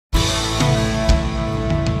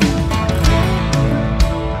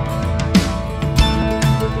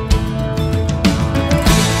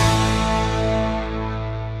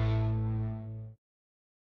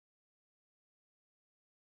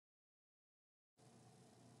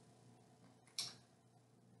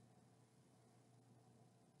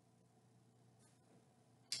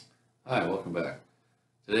Hi, welcome back.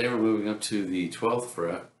 Today we're moving up to the 12th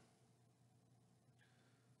fret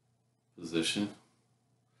position.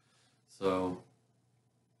 So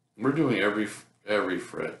we're doing every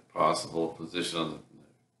fret possible position on the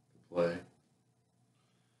play.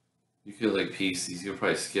 You could like piece these, you could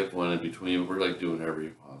probably skip one in between. We're like doing every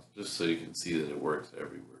possible, just so you can see that it works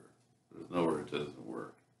everywhere. There's nowhere it doesn't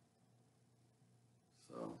work.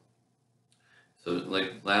 So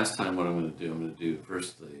like last time, what I'm going to do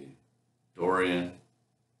first the Dorian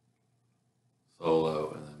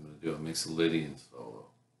solo, and then I'm going to do a Mixolydian solo,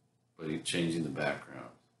 but changing the background.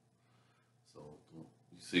 So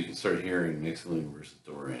you can start hearing Mixolydian versus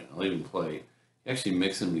Dorian. I'll even play, you actually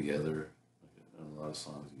mix them together. On a lot of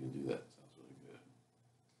songs you can do that. It sounds really good.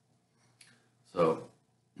 So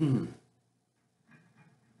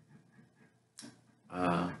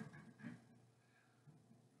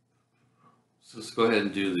let's go ahead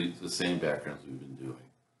and do the same backgrounds we've been doing.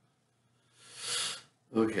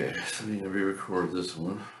 Okay, so let me re-record this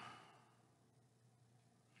one.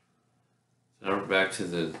 So now we're back to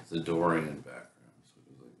the Dorian background. So it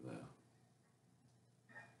goes like that.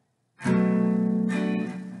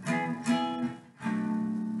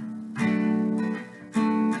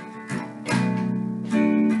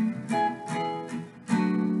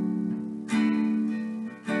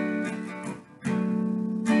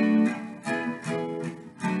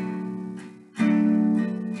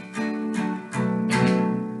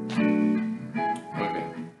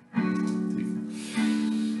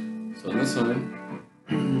 So in this one,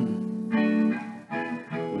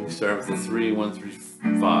 we start with the 3, 1, 3,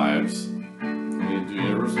 5s. We're going to do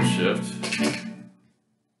universal shift.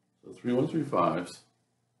 So 3, 1, 3, 5s,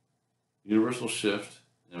 universal shift,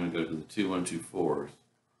 and we go to the 2, 1, 2, 4s.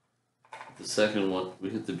 The second one, we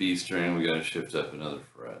hit the B string, we got to shift up another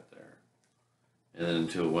fret there, and then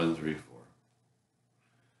into a 1, 3, 4.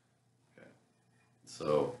 Okay,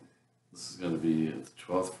 so this is going to be at the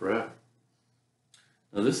 12th fret.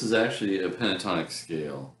 Now this is actually a pentatonic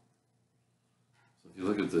scale. So if you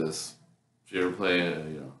look at this, if you ever play a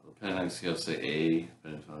pentatonic scale, say A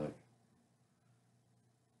pentatonic,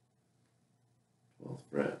 12th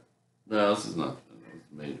fret. No, this is not.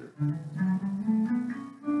 It's major.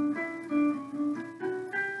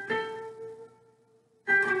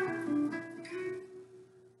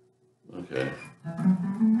 Okay.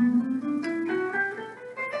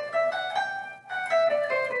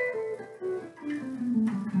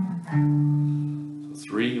 So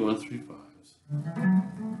 3, 1, 3, 5s.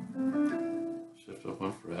 Shift up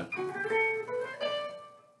one fret.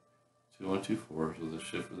 2, 1, 2, 4s with a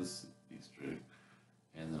shift with a C string,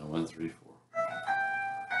 and then a 1, 3, 4.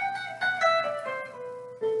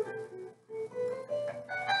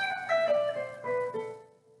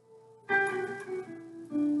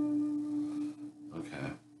 Okay.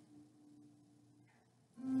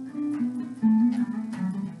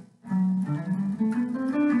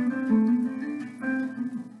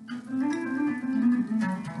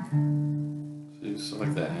 So you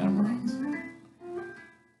select that hammer-ons.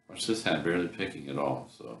 Watch this hand barely picking at all,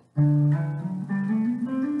 so.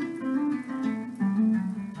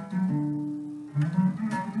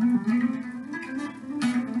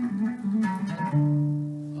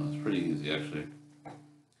 Oh, it's pretty easy actually.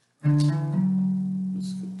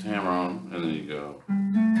 Just hammer on, and then you go.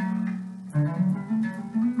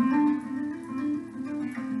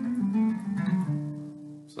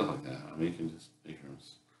 Stuff like that. I mean, you can just make your own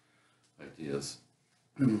ideas.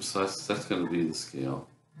 So that's going to be the scale.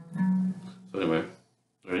 So anyway,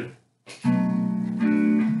 ready?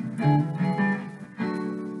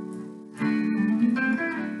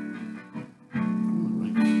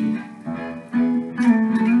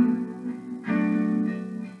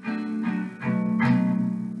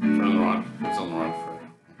 It's on the wrong fret.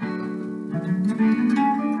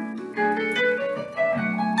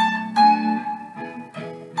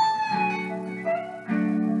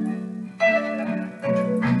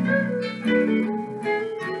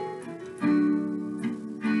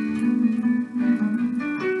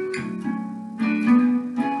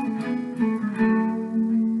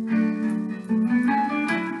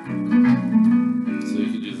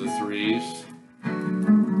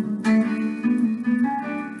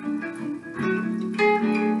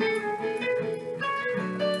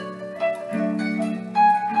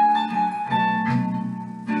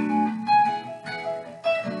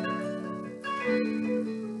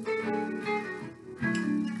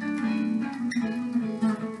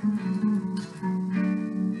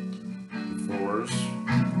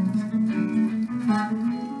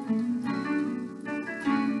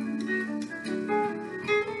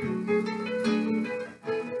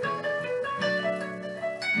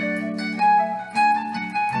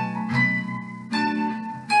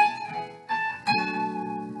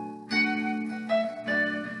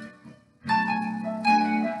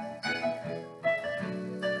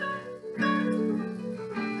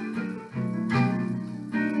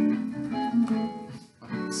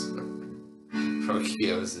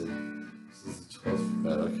 is it? This is the 12th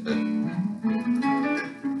fret, okay.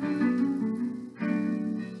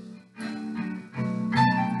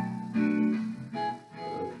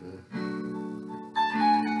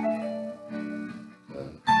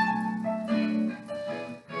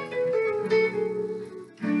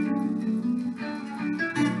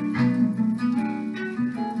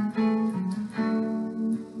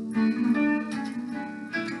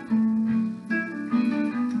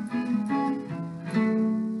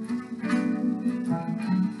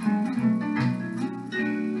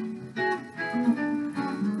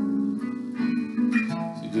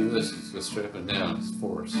 Do this, just go straight up and down, it's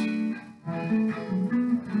force.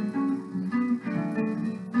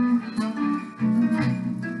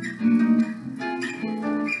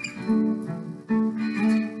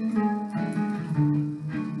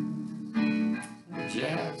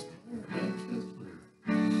 Jazz player, jazz player.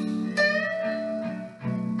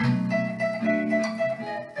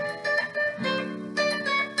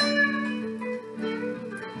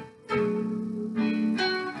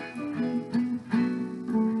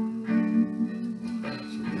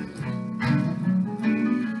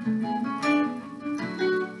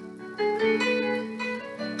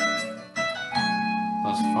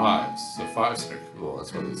 That's fives. So fives are cool.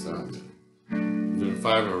 That's what it sounds like. I'm doing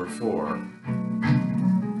 5 over 4.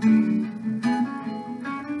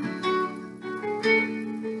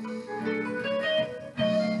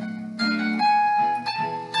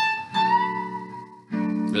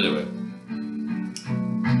 Anyway.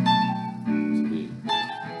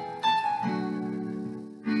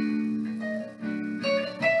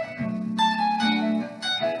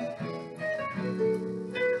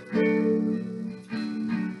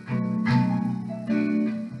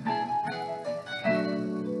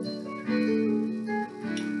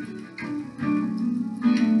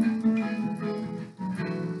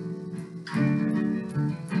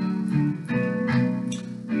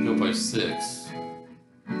 Go by 6.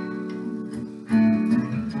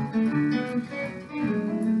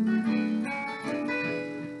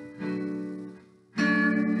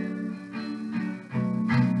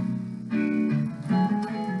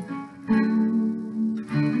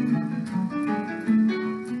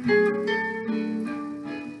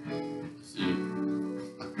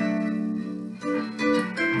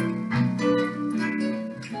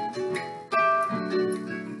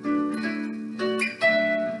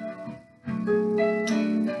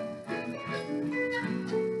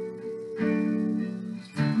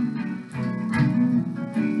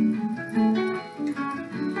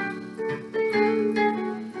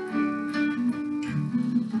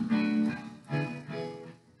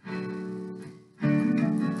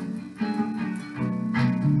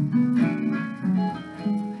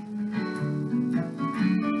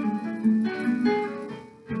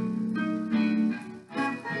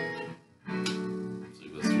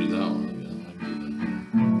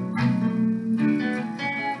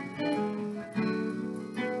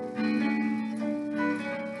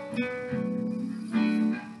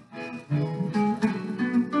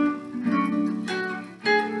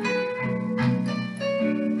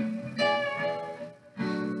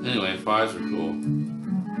 Anyway, 5s are cool.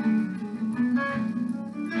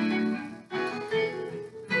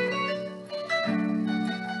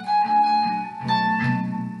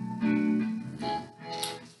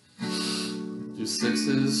 Do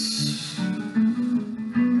 6s.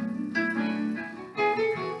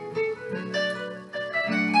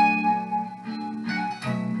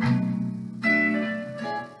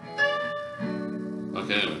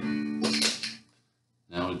 Okay, anyway.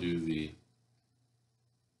 Now we do the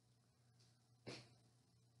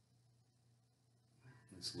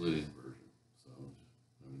excluding version. So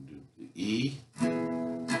I'm going to do the E,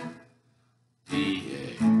 D,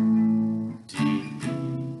 A, D, E,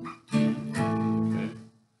 D, A. Okay.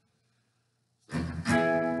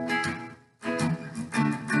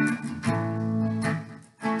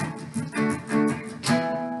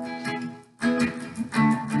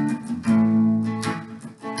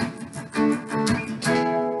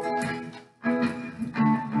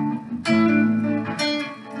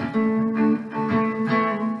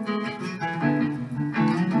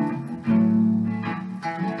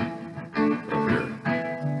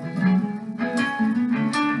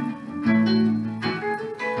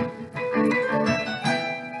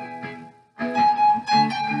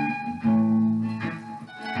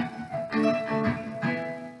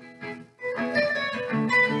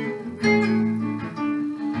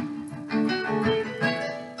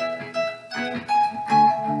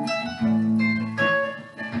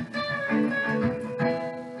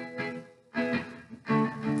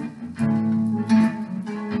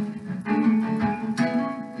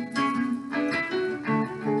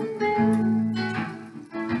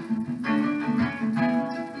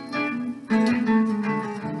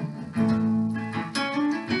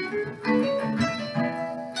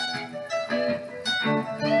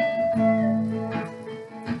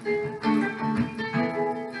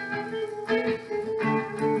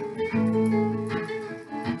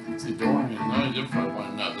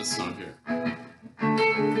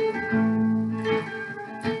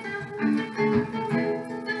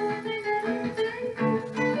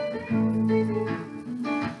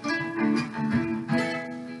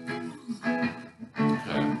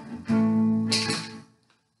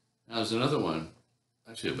 there's another one,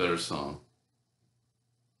 actually a better song.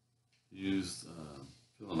 Used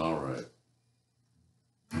Feeling Alright.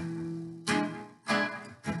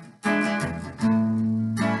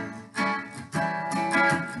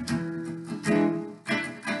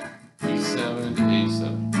 E7 to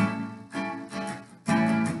A7.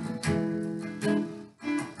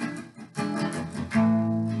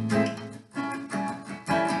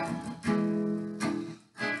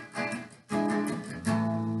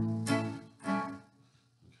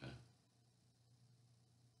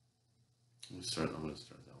 I'm going to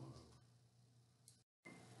start that one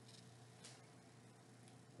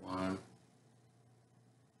over. One.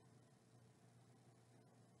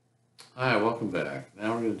 Hi, welcome back.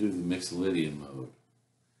 Now we're going to do the Mixolydian mode.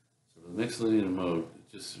 So the Mixolydian mode, it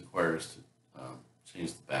just requires to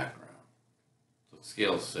change the background. So the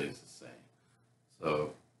scale stays the same.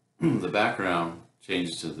 So the background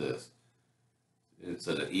changes to this. It's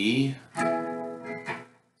at an E.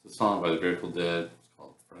 It's a song by the Grateful Dead. It's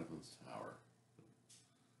called Franklin's Tower.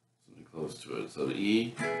 Something close to it. So the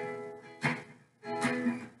E.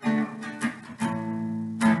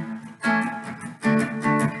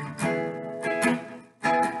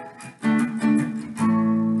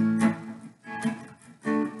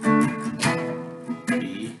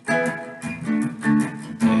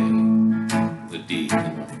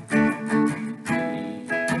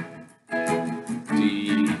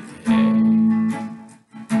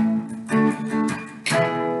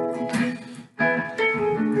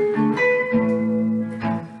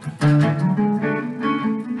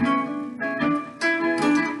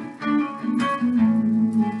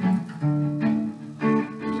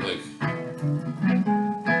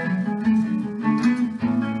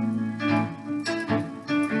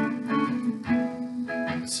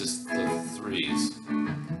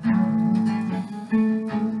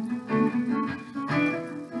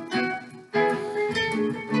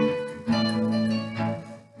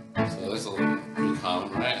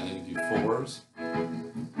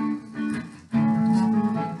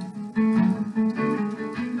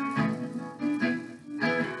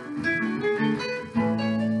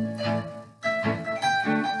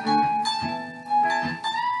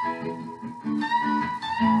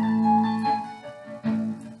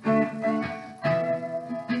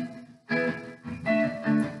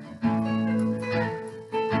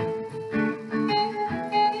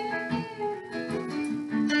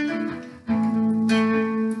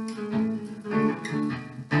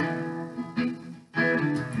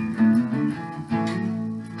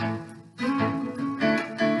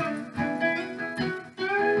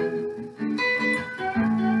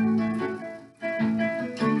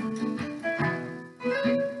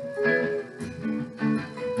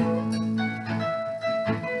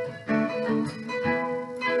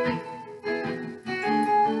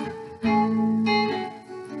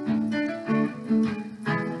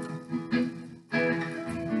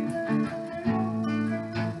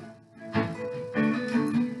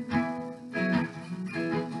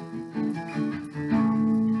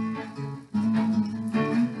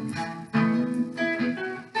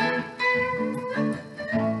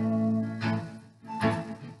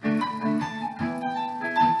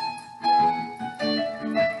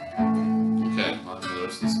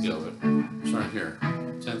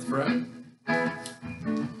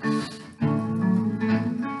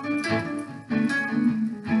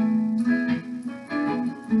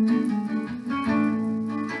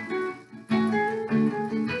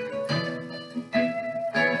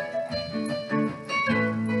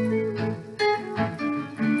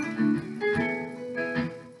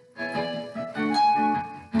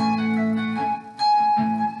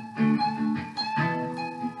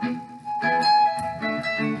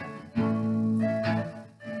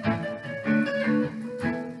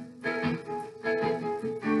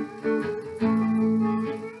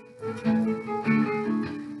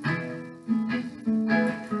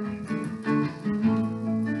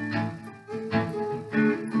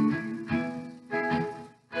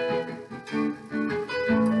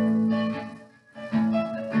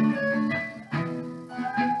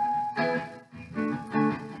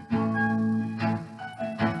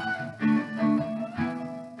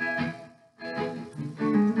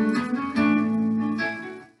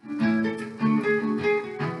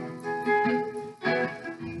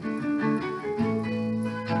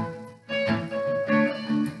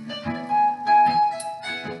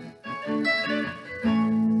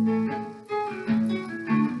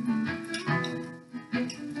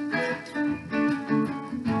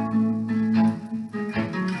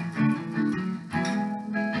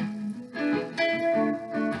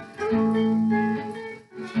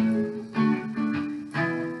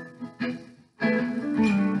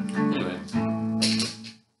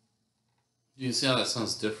 can see how that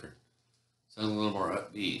sounds different. Sounds a little more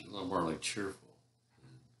upbeat, a little more like cheerful.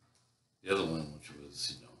 The other one, which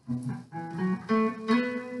was, yeah.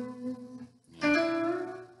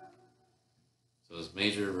 So it's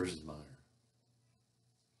major versus minor.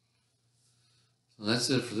 So that's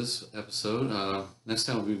it for this episode. Next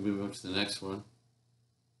time we'll be moving on to the next one.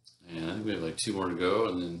 And I think we have like 2 more to go,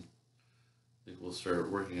 and then I think we'll start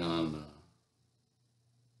working on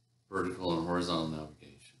vertical and horizontal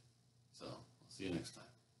navigation. So I'll see you next time.